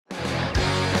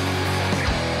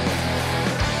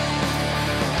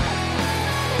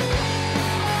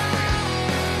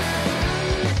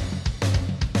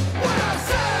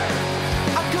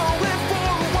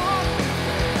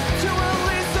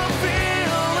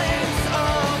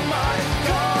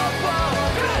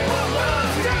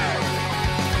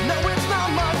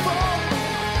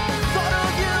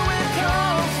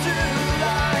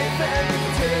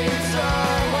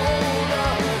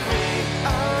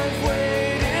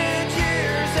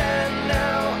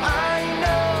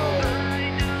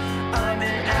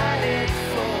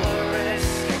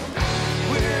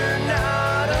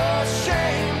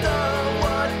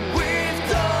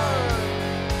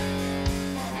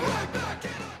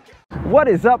What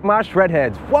is up, my shred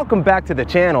heads? Welcome back to the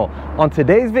channel. On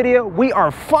today's video, we are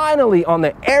finally on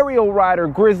the Ariel Rider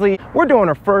Grizzly. We're doing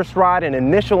our first ride and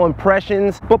initial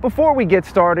impressions. But before we get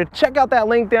started, check out that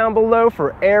link down below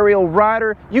for Ariel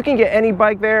Rider. You can get any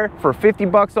bike there for 50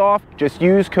 bucks off. Just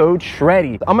use code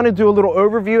SHREDDIE. I'm gonna do a little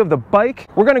overview of the bike.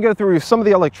 We're gonna go through some of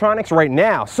the electronics right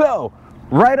now. So,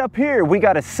 right up here, we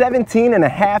got a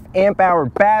 17.5 amp hour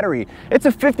battery. It's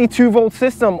a 52 volt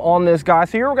system on this guy,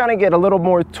 so you're gonna get a little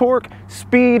more torque,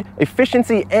 speed,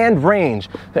 efficiency, and range.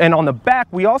 And on the back,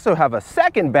 we also have a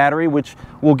second battery, which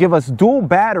will give us dual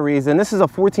batteries, and this is a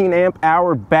 14 amp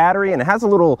hour battery, and it has a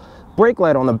little brake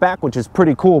light on the back, which is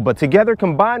pretty cool. But together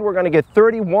combined, we're gonna get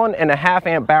 31.5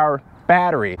 amp hour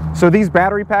battery. So these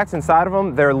battery packs inside of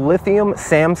them, they're lithium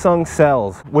Samsung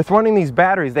cells. With running these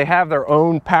batteries, they have their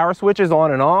own power switches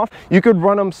on and off. You could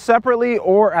run them separately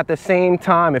or at the same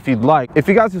time if you'd like. If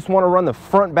you guys just want to run the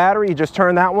front battery, you just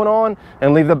turn that one on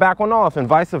and leave the back one off, and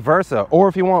vice versa. Or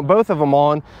if you want both of them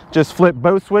on, just flip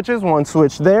both switches, one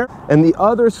switch there and the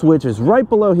other switch is right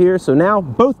below here. So now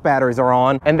both batteries are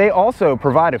on, and they also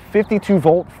provide a 52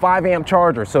 volt 5 amp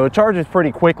charger, so it charges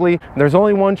pretty quickly. There's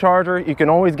only one charger. You can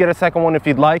always get a second one if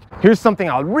you'd like. Here's something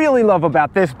I really love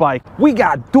about this bike. We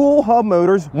got dual hub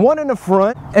motors, one in the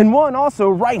front and one also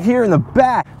right here in the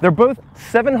back. They're both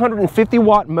 750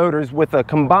 watt motors with a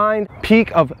combined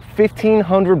peak of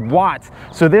 1500 watts.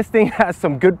 So this thing has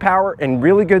some good power and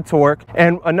really good torque.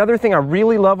 And another thing I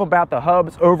really love about the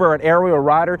hubs over at Ariel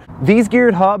Rider, these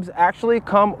geared hubs actually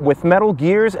come with metal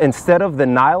gears instead of the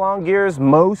nylon gears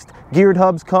most geared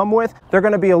hubs come with. They're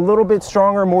going to be a little bit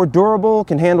stronger, more durable,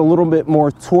 can handle a little bit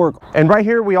more torque. And right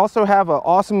here we also have an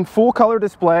awesome full color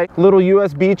display, little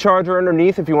USB charger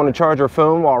underneath if you want to charge your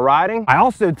phone while riding. I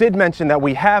also did mention that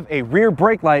we have a rear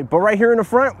brake light, but right here in the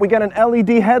front we got an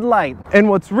LED headlight. And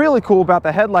what's really cool about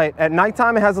the headlight, at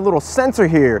nighttime it has a little sensor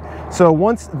here. So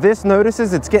once this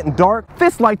notices it's getting dark,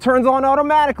 this light turns on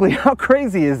automatically. How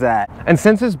crazy is that? And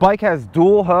since this bike has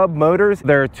dual hub motors,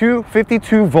 there are two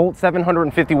 52 volt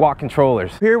 750 watt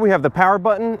controllers. Here we have the power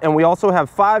button, and we also have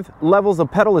 5 levels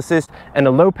of pedal assist and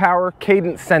a low power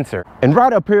cadence sensor. And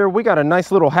right up here we got a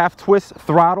nice little half twist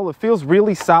throttle. It feels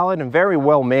really solid and very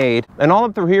well made. And all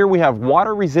up through here we have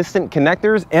water resistant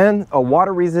connectors and a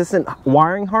water resistant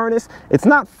wiring harness. It's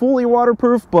not fully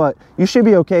waterproof, but you should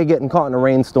be okay getting caught in a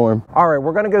rainstorm. All right,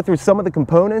 we're gonna go through some of the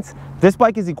components. This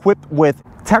bike is equipped with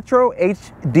Tektro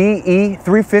HDE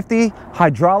 350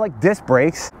 hydraulic disc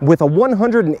brakes with a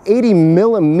 180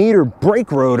 millimeter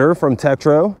brake rotor from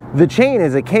Tektro. The chain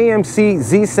is a KMC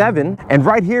Z7, and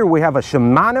right here we have a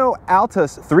Shimano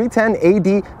Altus 310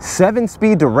 AD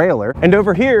 7-speed derailleur. And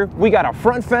over here we got a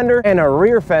front fender and a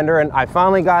rear fender, and I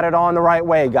finally got it on the right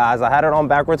way, guys. I had it on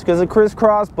backwards because of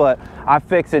crisscross, but I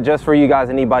fixed it just for you guys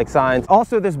in e-bike science.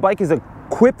 Also, this bike is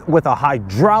equipped with a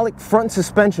hydraulic front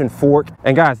suspension fork,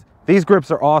 and guys, these grips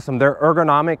are awesome. They're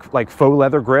ergonomic, like faux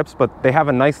leather grips, but they have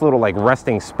a nice little like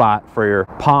resting spot for your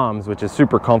palms, which is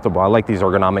super comfortable. I like these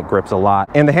ergonomic grips a lot.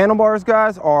 And the handlebars,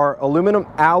 guys, are aluminum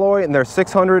alloy, and they're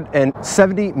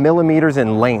 670 millimeters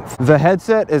in length. The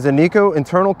headset is a Nico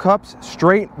internal cups,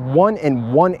 straight 1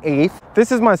 1/8.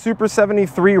 This is my Super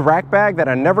 73 rack bag that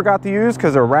I never got to use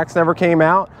because the racks never came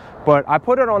out. But I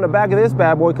put it on the back of this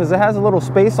bad boy because it has a little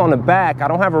space on the back. I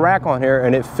don't have a rack on here,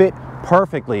 and it fit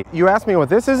perfectly. You asked me what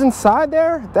this is inside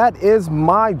there? That is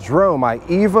my drone, my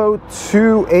Evo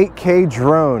 2 8K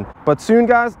drone. But soon,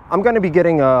 guys, I'm going to be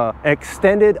getting a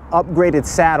extended upgraded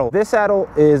saddle. This saddle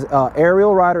is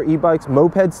Ariel Rider e-bike's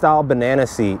moped style banana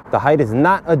seat. The height is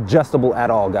not adjustable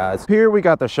at all, guys. Here we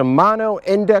got the Shimano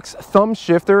Index thumb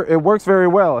shifter. It works very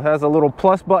well. It has a little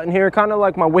plus button here, kind of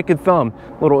like my Wicked Thumb.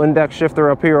 Little index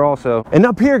shifter up here also. And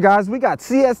up here, guys, we got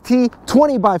CST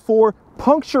 20x4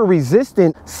 puncture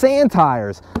resistant sand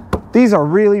tires. These are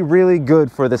really, really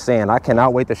good for the sand. I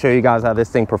cannot wait to show you guys how this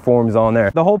thing performs on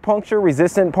there. The whole puncture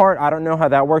resistant part, I don't know how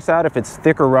that works out, if it's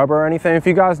thicker rubber or anything. If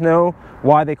you guys know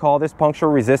why they call this puncture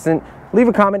resistant, leave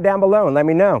a comment down below and let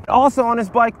me know. Also on this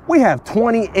bike, we have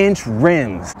 20-inch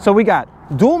rims. So we got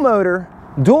dual motor,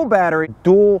 dual battery,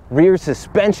 dual rear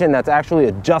suspension that's actually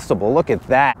adjustable. Look at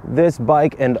that. This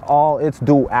bike and all its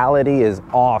duality is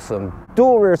awesome.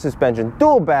 Dual rear suspension,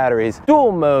 dual batteries,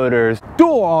 dual motors,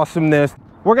 dual awesomeness.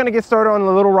 We're gonna get started on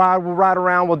a little ride. We'll ride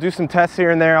around, we'll do some tests here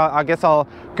and there. I guess I'll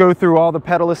go through all the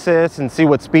pedal assists and see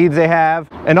what speeds they have.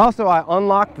 And also I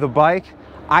unlocked the bike.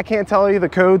 I can't tell you the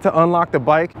code to unlock the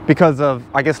bike because of,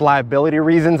 I guess, liability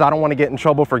reasons. I don't want to get in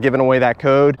trouble for giving away that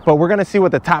code, but we're going to see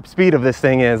what the top speed of this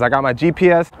thing is. I got my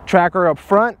GPS tracker up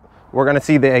front. We're going to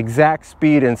see the exact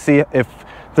speed and see if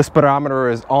the speedometer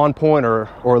is on point or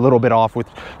a little bit off, with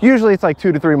usually it's like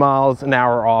 2 to 3 miles an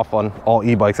hour off on all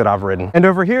e-bikes that I've ridden. And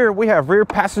over here we have rear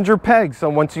passenger pegs, so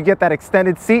once you get that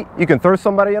extended seat, you can throw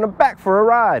somebody in the back for a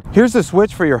ride. Here's the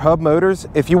switch for your hub motors.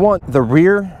 If you want the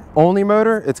rear only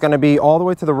motor, it's going to be all the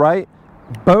way to the right.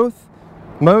 Both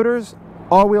motors,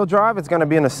 all-wheel drive, it's going to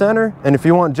be in the center. And if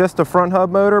you want just the front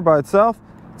hub motor by itself,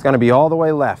 it's going to be all the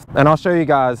way left. And I'll show you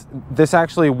guys, this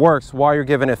actually works while you're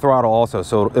giving it throttle also,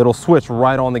 so it'll switch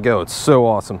right on the go. It's so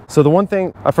awesome. So the one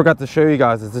thing I forgot to show you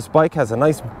guys is this bike has a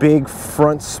nice big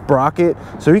front sprocket,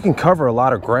 so you can cover a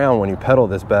lot of ground when you pedal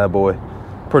this bad boy.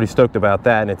 Pretty stoked about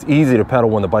that, and it's easy to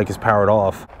pedal when the bike is powered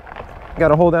off. Got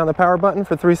to hold down the power button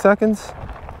for 3 seconds.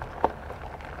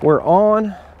 We're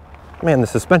on. Man, the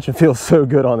suspension feels so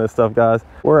good on this stuff, guys.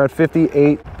 We're at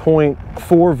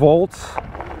 58.4 volts.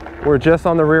 We're just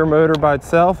on the rear motor by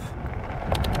itself.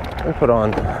 Let me put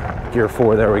on gear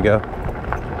 4, there we go.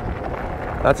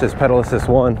 That's his pedal assist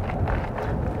 1.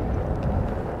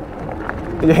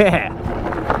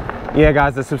 Yeah,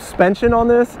 guys, the suspension on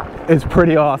this is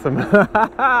pretty awesome.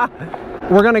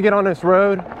 We're gonna get on this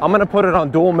road. I'm gonna put it on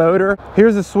dual motor.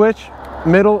 Here's the switch,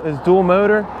 middle is dual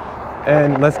motor,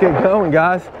 and let's get going,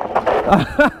 guys.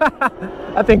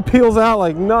 That thing peels out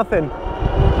like nothing.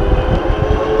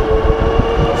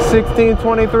 16,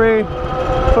 23,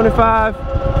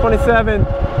 25, 27.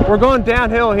 We're going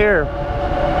downhill here.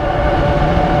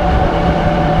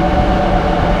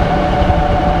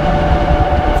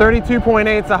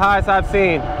 .38 is the highest I've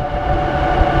seen.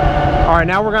 All right,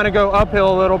 now we're gonna go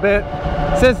uphill a little bit.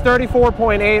 It says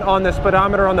 34.8 on the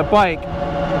speedometer on the bike,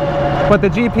 but the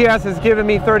GPS is giving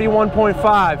me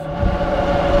 31.5.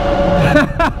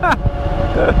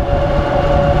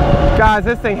 Guys,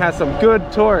 this thing has some good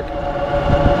torque.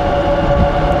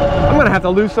 I'm gonna have to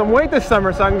lose some weight this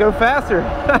summer so I can go faster.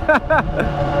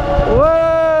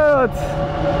 What?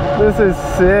 This is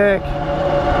sick.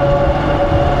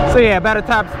 So yeah, about a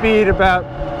top speed, about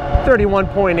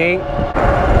 31.8.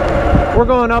 We're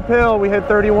going uphill, we hit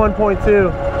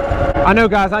 31.2. I know,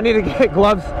 guys, I need to get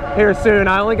gloves here soon.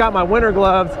 I only got my winter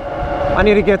gloves. I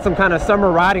need to get some kind of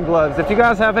summer riding gloves. If you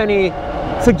guys have any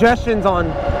suggestions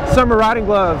on summer riding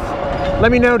gloves,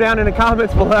 let me know down in the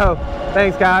comments below.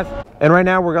 Thanks, guys. And right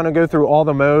now we're gonna go through all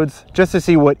the modes just to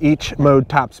see what each mode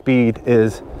top speed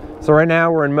is. So right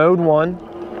now we're in mode 1,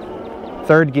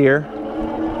 3rd gear.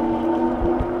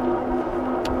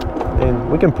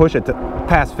 And we can push it to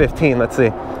past 15, let's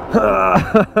see.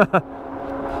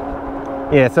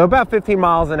 Yeah, so about 15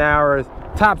 miles an hour is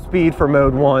top speed for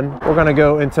mode 1. We're gonna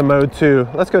go into mode 2.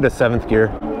 Let's go to 7th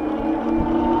gear.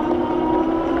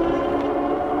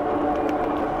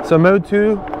 So mode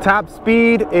 2, top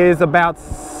speed is about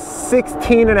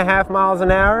 16.5 miles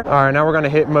an hour. All right, now we're gonna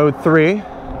hit mode 3.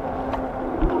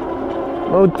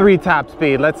 Mode 3 top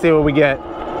speed. Let's see what we get.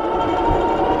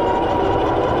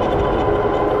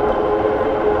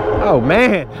 Oh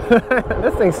man,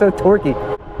 this thing's so torquey.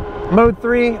 Mode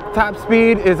 3 top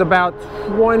speed is about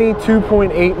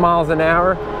 22.8 miles an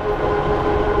hour.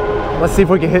 Let's see if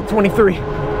we can hit 23.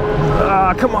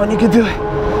 Come on, you can do it.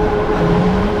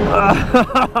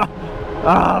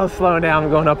 Oh, slowing down, I'm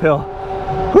going uphill.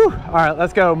 Whew. All right,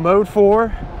 let's go. Mode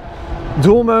 4,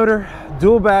 dual motor,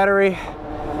 dual battery.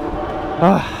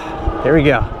 Here we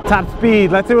go. Top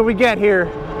speed, let's see what we get here.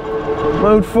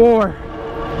 Mode 4.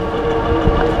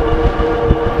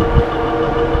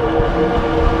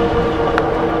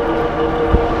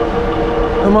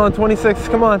 Come on, 26,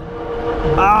 come on.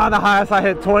 The highest I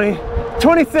hit,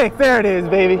 26, there it is,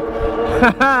 baby.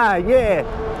 Yeah.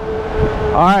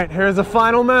 All right, here's the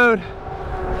final mode.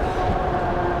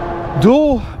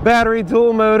 Dual battery,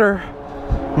 dual motor,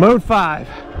 mode 5,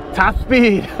 top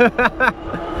speed.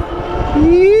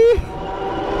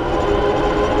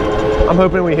 I'm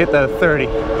hoping we hit the 30.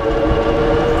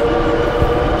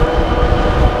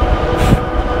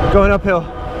 Going uphill.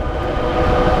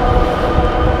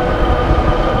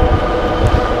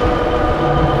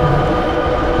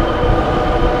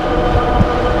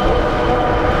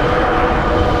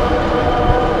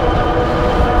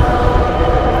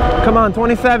 Come on,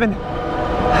 27.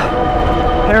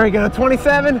 There we go,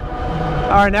 27. All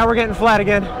right, now we're getting flat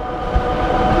again.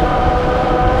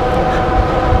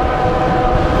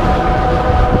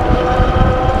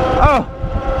 Oh,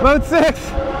 mode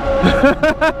 6.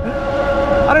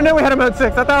 I didn't know we had a mode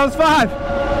 6. I thought it was 5.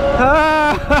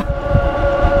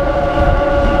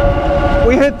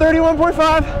 We hit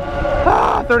 31.5.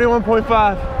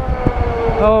 31.5.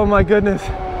 Oh my goodness.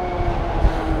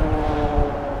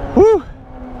 Whew.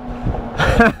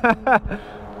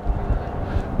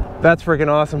 That's freaking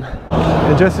awesome.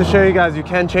 And just to show you guys, you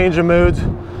can change the modes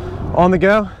on the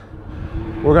go.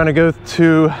 We're gonna go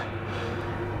to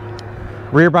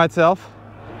rear by itself.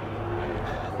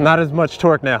 Not as much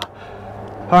torque now.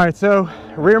 All right, so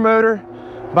rear motor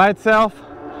by itself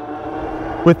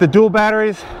with the dual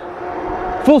batteries,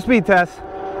 full speed test,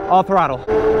 all throttle.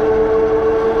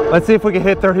 Let's see if we can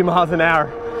hit 30 miles an hour.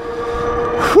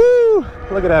 Whew,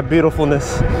 look at that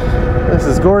beautifulness. This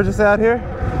is gorgeous out here.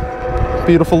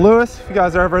 Beautiful Lewis. If you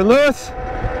guys are ever in Lewis,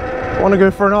 want to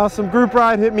go for an awesome group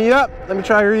ride, hit me up. Let me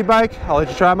try your e-bike. I'll let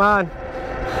you try mine.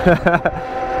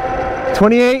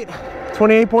 28,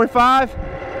 28.5.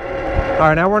 All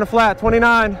right, now we're in a flat,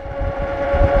 29,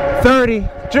 30,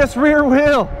 just rear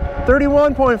wheel,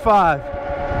 31.5.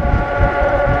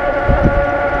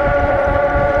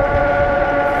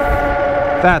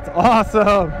 That's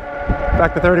awesome.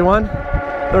 Back to 31,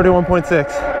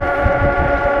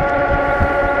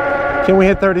 31.6. Can we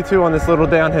hit 32 on this little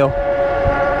downhill?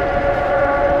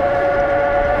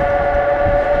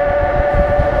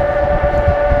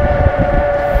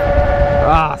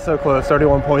 Ah, so close,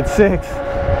 31.6.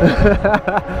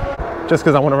 Just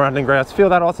because I want to run in grass. Feel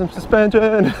that awesome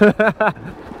suspension.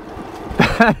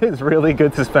 That is really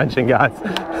good suspension, guys.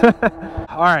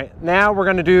 All right, now we're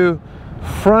gonna do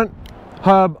front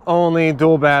hub only,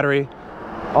 dual battery,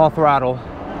 all throttle,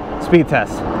 speed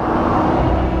test.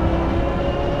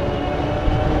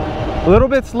 A little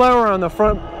bit slower on the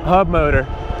front hub motor.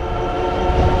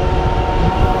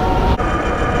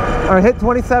 All right, hit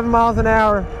 27 miles an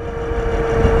hour.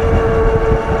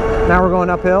 Now we're going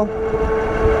uphill.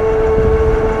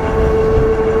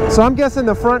 So I'm guessing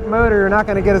the front motor, you're not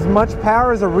gonna get as much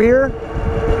power as the rear.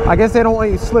 I guess they don't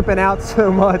want you slipping out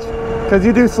so much, because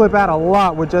you do slip out a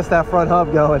lot with just that front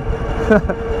hub going.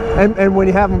 and when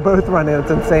you have them both running,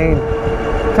 it's insane.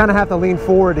 Kind of have to lean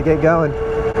forward to get going.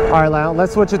 All right, Lyle,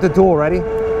 let's switch it to dual. Ready?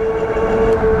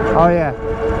 Oh yeah,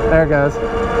 there it goes.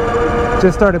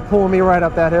 Just started pulling me right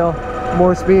up that hill.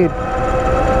 More speed.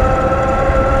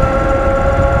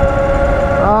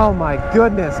 Oh my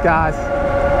goodness, guys.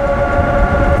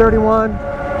 31.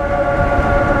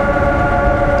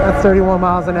 That's 31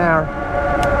 miles an hour.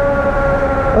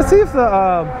 Let's see if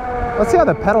the let's see how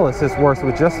the pedal assist works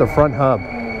with just the front hub,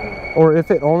 or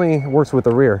if it only works with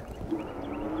the rear.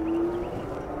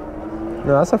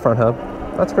 No, that's a front hub.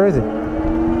 That's crazy.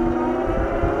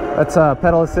 That's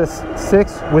pedal assist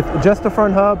 6 with just the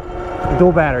front hub,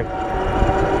 dual battery.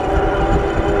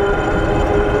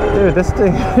 Dude, this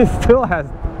thing still has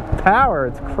power.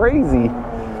 It's crazy.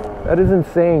 That is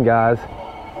insane, guys.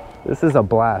 This is a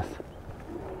blast.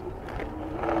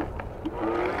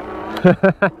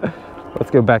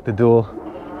 Let's go back to dual.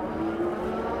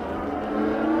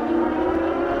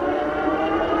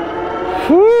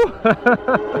 Woo!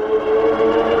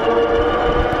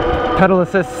 Pedal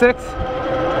assist 6,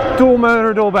 dual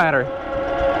motor, dual battery.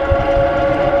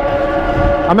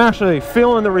 I'm actually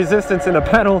feeling the resistance in the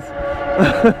pedals.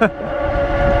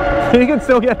 You can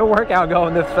still get a workout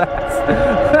going this fast.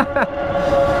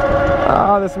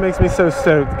 Oh, this makes me so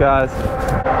stoked, guys.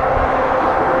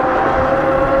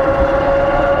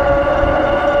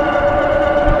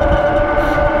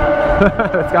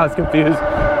 This guy's confused.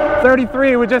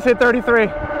 33, we just hit 33.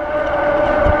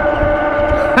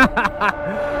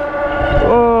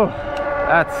 Oh,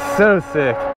 that's so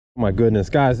sick. Oh my goodness,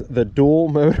 guys, the dual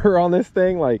motor on this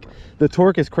thing, like the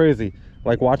torque is crazy.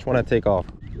 Like, watch when I take off.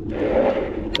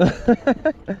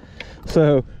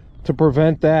 So to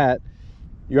prevent that,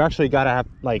 you actually gotta have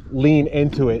like lean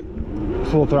into it,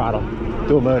 full throttle,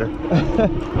 dual motor.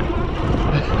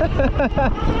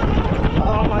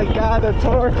 Oh my god, the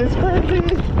torque is crazy.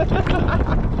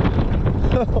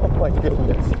 Oh my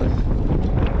goodness.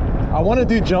 I want to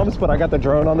do jumps, but I got the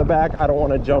drone on the back. I don't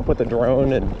want to jump with the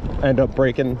drone and end up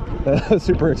breaking a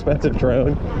super expensive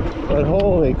drone. But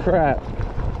holy crap.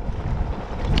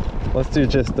 Let's do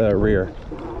just the rear.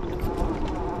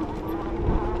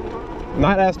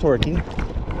 Not as torquey.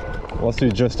 Let's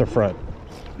do just the front.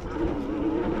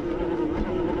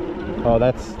 Oh,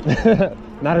 that's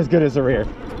not as good as the rear.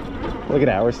 Look at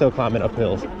that, we're still climbing up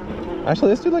hills. Actually,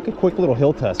 let's do like a quick little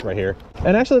hill test right here.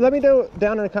 And actually, let me know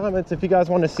down in the comments if you guys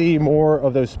want to see more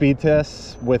of those speed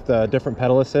tests with different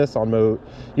pedal assists on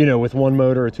with one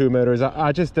motor or two motors.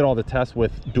 I just did all the tests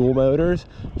with dual motors,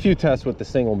 a few tests with the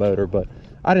single motor, but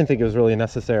I didn't think it was really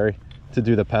necessary to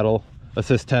do the pedal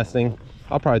assist testing.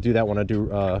 I'll probably do that when I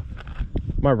do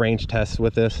my range tests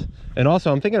with this. And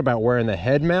also, I'm thinking about wearing the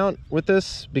head mount with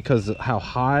this because of how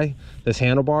high this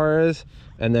handlebar is,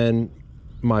 and then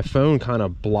my phone kind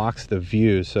of blocks the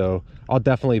view, so I'll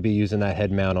definitely be using that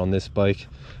head mount on this bike.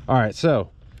 All right,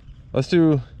 so let's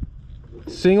do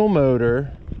single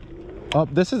motor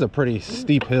up. This is a pretty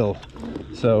steep hill,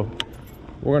 so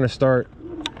we're going to start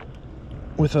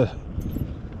with a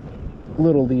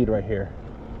little lead right here.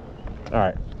 All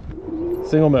right,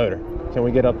 single motor. Can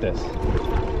we get up this?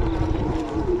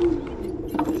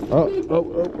 Oh,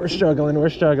 we're struggling. All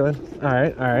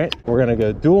right. We're gonna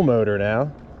go dual motor now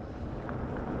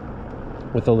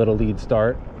with a little lead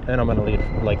start, and I'm gonna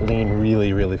lean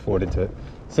really forward into it.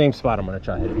 Same spot I'm gonna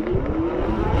try hitting.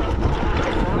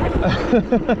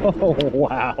 Oh,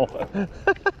 wow.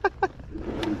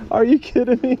 Are you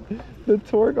kidding me? The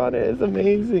torque on it is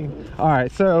amazing. All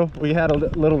right, so we had a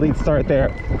little lead start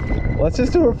there. Let's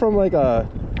just do it from like a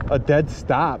dead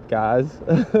stop, guys.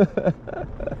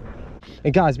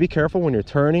 And guys, be careful when you're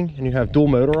turning and you have dual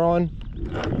motor on.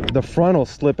 The front will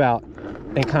slip out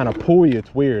and kind of pull you.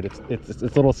 It's weird. It's a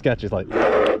little sketchy. It's like,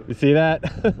 you see that?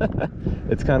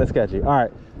 It's kind of sketchy. All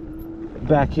right,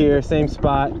 back here, same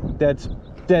spot, dead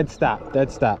stop,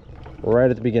 right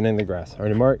at the beginning of the grass. All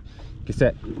right, mark, get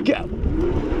set, go.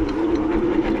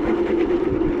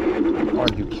 Are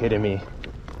you kidding me?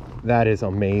 That is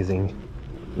amazing.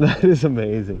 That is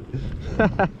amazing.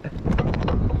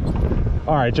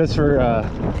 All right, just for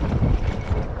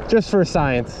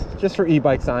science, just for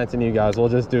e-bike science and you guys, we'll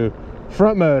just do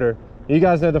front motor. You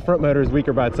guys know the front motor is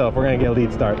weaker by itself. We're gonna get a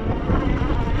lead start.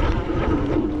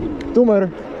 Dual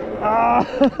motor. Ah.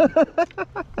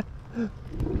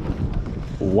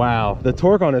 Wow, the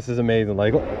torque on this is amazing.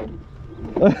 Like,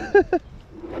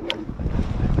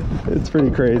 it's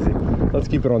pretty crazy. Let's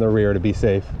keep it on the rear to be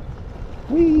safe.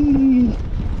 Whee!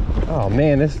 Oh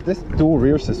man, this dual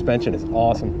rear suspension is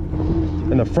awesome,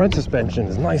 and the front suspension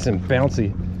is nice and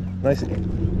bouncy, nice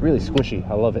and really squishy.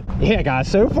 I love it. Yeah, guys,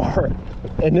 so far,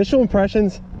 initial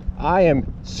impressions, I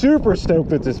am super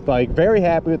stoked with this bike. Very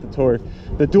happy with the torque.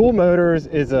 The dual motors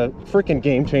is a freaking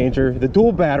game changer. The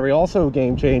dual battery also a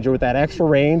game changer with that extra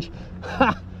range.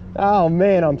 Oh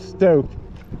man, I'm stoked.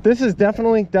 This is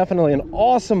definitely an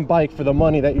awesome bike for the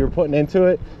money that you're putting into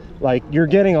it. Like, you're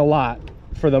getting a lot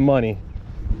for the money.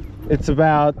 It's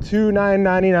about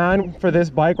 $2,999 for this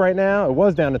bike right now. It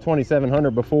was down to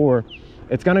 $2,700 before.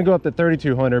 It's gonna go up to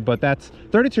 $3,200, but that's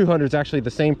 $3,200 is actually the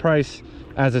same price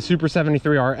as a Super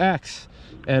 73 RX.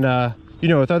 And you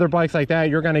know, with other bikes like that,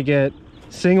 you're gonna get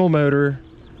single motor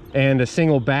and a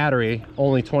single battery,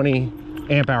 only 20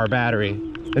 amp hour battery,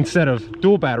 instead of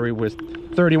dual battery with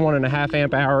 31.5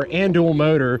 amp hour and dual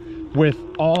motor with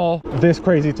all this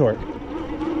crazy torque.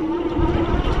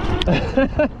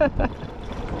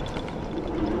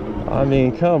 I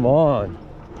mean, come on.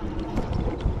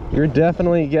 You're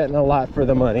definitely getting a lot for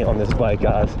the money on this bike,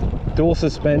 guys. Dual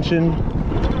suspension.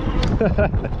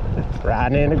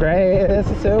 Riding in the grass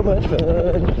is so much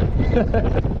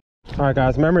fun. All right,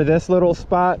 guys, remember this little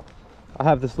spot? I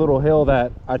have this little hill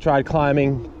that I tried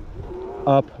climbing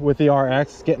up with the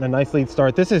RX, getting a nice lead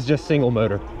start. This is just single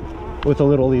motor with a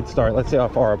little lead start. Let's see how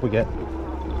far up we get.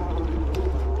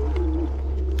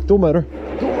 Dual motor.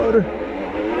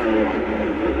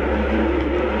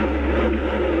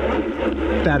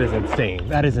 That is insane.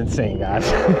 That is insane, guys.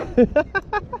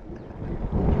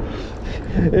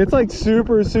 It's like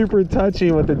super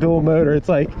touchy with the dual motor. It's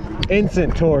like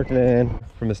instant torque, man,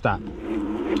 from the stop.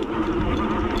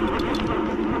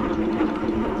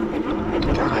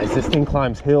 Guys, this thing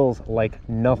climbs hills like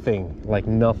nothing.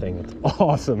 It's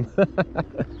awesome.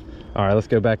 All right, let's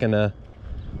go back into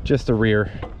just the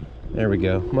rear. There we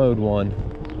go, mode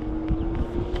 1.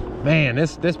 Man,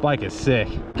 this bike is sick.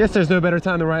 Guess there's no better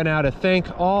time than right now to thank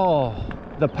all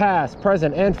the past,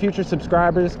 present, and future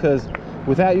subscribers, because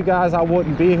without you guys, I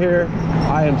wouldn't be here.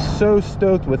 I am so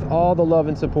stoked with all the love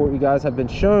and support you guys have been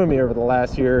showing me over the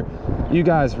last year. You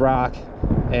guys rock,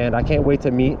 and I can't wait to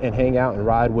meet and hang out and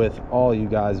ride with all you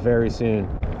guys very soon.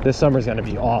 This summer's gonna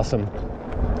be awesome.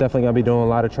 Definitely gonna be doing a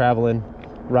lot of traveling,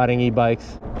 riding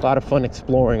e-bikes, a lot of fun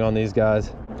exploring on these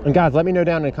guys. And guys, let me know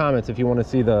down in the comments if you want to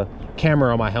see the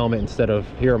camera on my helmet instead of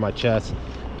here on my chest.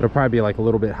 It'll probably be like a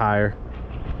little bit higher,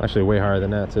 actually way higher than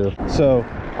that too. So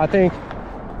I think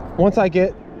once I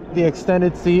get the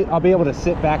extended seat, I'll be able to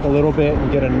sit back a little bit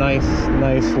and get a nice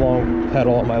long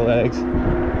pedal on my legs.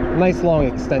 Nice long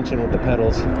extension with the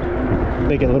pedals.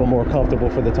 Make it a little more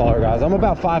comfortable for the taller guys. I'm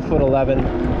about 5'11",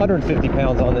 150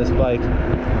 pounds on this bike.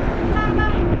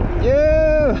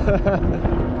 Yeah.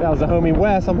 That was the homie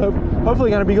Wes. I'm hopefully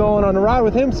gonna be going on a ride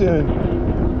with him soon.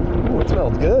 Ooh, it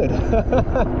smells good.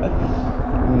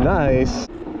 Nice.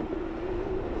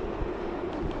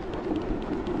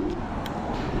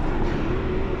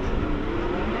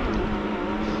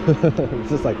 It's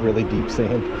just like really deep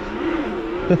sand.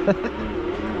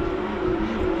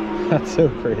 That's so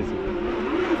crazy.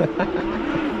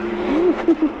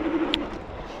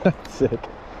 That's sick.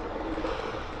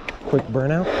 Quick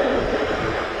burnout.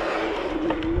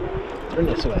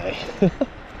 Turn this way.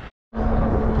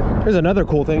 Here's another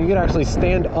cool thing. You can actually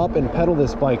stand up and pedal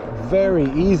this bike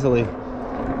very easily.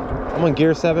 I'm on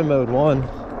gear 7 mode 1.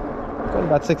 Going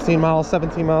about 16 miles,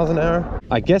 17 miles an hour.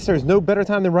 I guess there's no better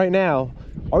time than right now.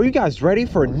 Are you guys ready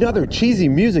for another cheesy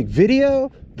music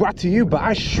video? Brought to you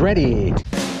by Shreddie.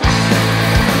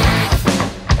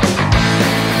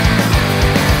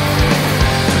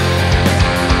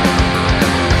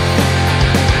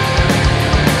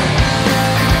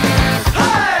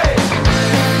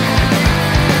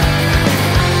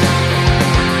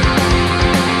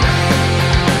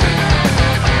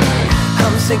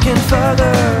 Sinking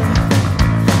further,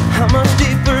 how much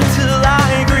deeper till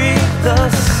I breathe the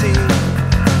sea?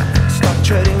 Stop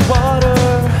treading water,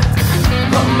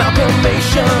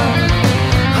 amalgamation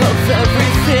of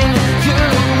everything you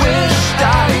wished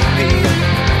I'd be.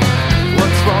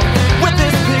 What's wrong with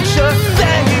this picture?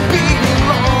 They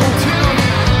belong to,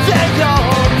 they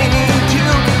all need you,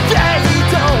 they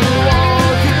don't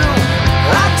want you.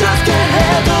 I just can't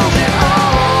handle it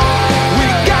all. We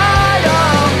got a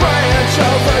branch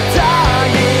of a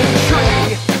dying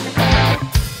tree,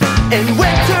 and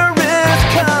winter is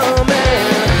coming.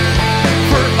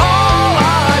 For all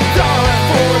I've done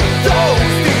for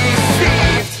those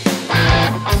deceived,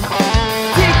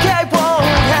 decay won't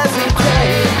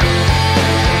hesitate,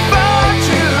 but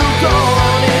you've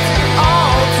gone, it's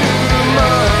all too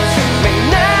much. May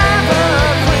never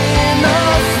clean the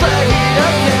slate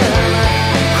again,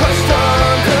 crushed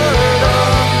under the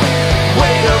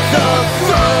weight of the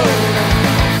throne.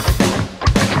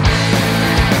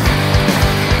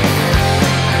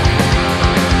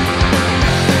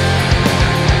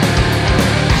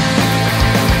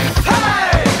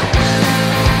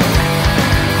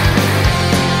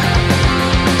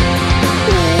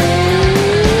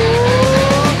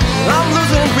 I'm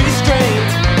losing restraint.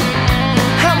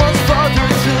 How much farther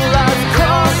till I've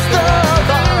crossed the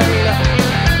line?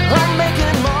 I'm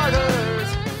making martyrs.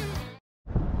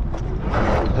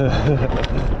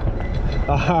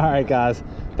 Alright guys,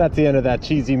 that's the end of that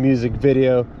cheesy music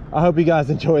video. I hope you guys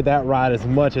enjoyed that ride as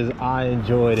much as I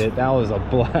enjoyed it. That was a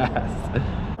blast.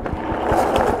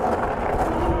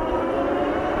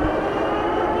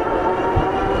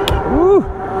 Woo!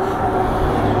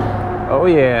 Oh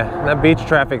yeah, that beach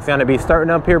traffic's gonna be starting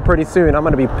up here pretty soon. I'm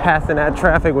gonna be passing that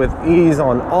traffic with ease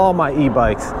on all my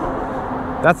e-bikes.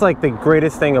 That's like the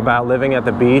greatest thing about living at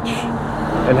the beach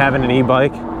and having an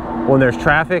e-bike. When there's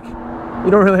traffic,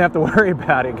 you don't really have to worry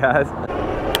about it, guys.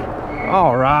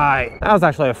 All right, that was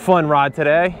actually a fun ride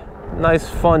today. Nice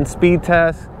fun speed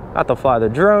test. Got to fly the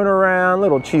drone around,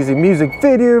 little cheesy music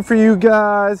video for you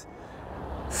guys.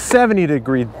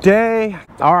 70-degree day.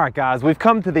 All right, guys, we've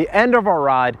come to the end of our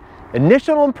ride.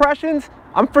 Initial impressions,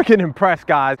 I'm freaking impressed,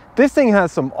 guys. This thing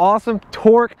has some awesome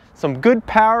torque, some good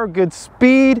power, good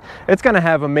speed. It's gonna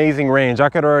have amazing range. I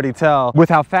could already tell with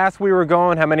how fast we were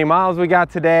going, how many miles we got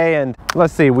today. And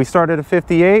let's see, we started at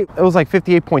 58. It was like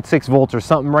 58.6 volts or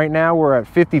something. Right now we're at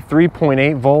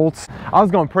 53.8 volts. I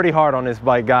was going pretty hard on this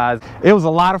bike, guys. It was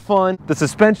a lot of fun. The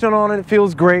suspension on it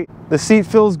feels great. The seat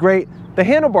feels great. The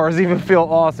handlebars even feel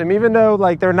awesome, even though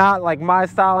like they're not like my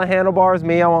style of handlebars.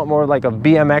 Me, I want more like a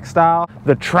BMX style.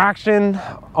 The traction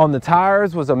on the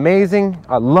tires was amazing.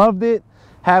 I loved it.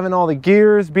 Having all the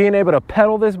gears, being able to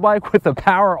pedal this bike with the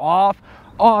power off,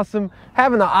 awesome.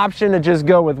 Having the option to just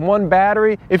go with one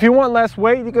battery. If you want less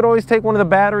weight, you could always take one of the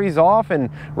batteries off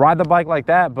and ride the bike like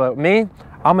that. But me,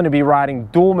 I'm gonna be riding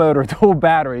dual motor, dual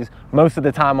batteries most of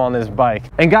the time on this bike.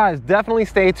 And guys, definitely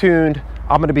stay tuned.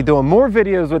 I'm gonna be doing more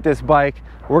videos with this bike.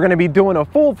 We're gonna be doing a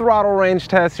full throttle range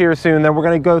test here soon. Then we're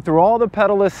gonna go through all the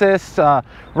pedal assist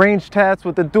range tests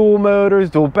with the dual motors,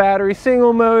 dual battery,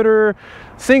 single motor,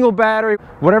 single battery,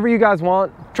 whatever you guys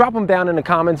want. Drop them down in the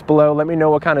comments below. Let me know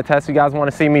what kind of tests you guys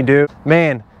wanna see me do.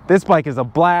 Man, this bike is a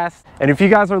blast. And if you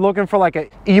guys are looking for like an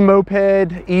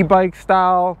e-moped, e-bike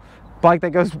style bike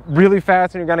that goes really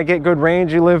fast and you're gonna get good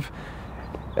range, you live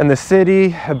in the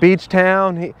city, a beach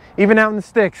town, even out in the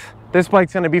sticks, this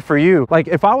bike's gonna be for you. Like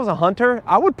if I was a hunter,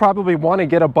 I would probably wanna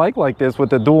get a bike like this with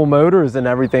the dual motors and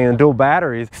everything and dual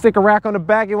batteries. Stick a rack on the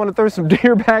back, you wanna throw some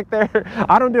deer back there.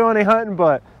 I don't do any hunting,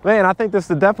 but man, I think this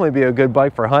would definitely be a good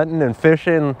bike for hunting and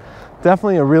fishing.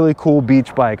 Definitely a really cool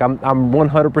beach bike. I'm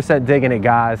 100% digging it,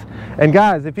 guys. And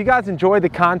guys, if you guys enjoyed the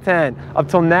content up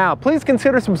till now, please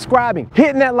consider subscribing,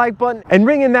 hitting that like button, and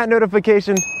ringing that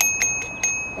notification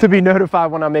to be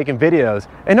notified when I'm making videos.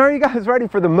 And are you guys ready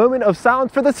for the moment of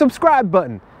silence for the subscribe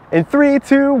button? In 3,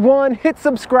 2, 1, hit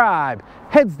subscribe.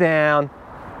 Heads down.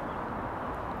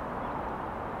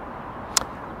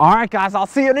 All right, guys, I'll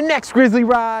see you in the next Grizzly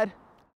ride.